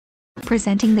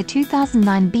Presenting the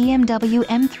 2009 BMW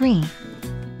M3.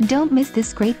 Don't miss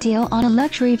this great deal on a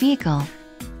luxury vehicle.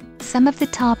 Some of the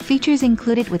top features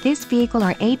included with this vehicle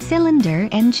are 8-cylinder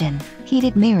engine,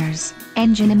 heated mirrors,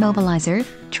 engine immobilizer,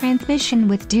 transmission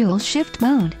with dual shift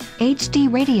mode, HD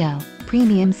radio,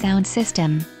 premium sound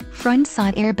system, front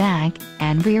side airbag,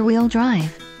 and rear-wheel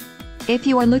drive. If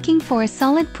you are looking for a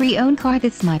solid pre-owned car,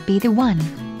 this might be the one.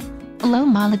 Low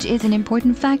mileage is an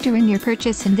important factor in your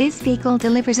purchase, and this vehicle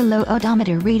delivers a low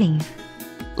odometer reading.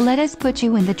 Let us put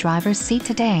you in the driver's seat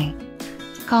today.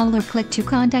 Call or click to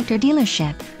contact our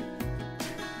dealership.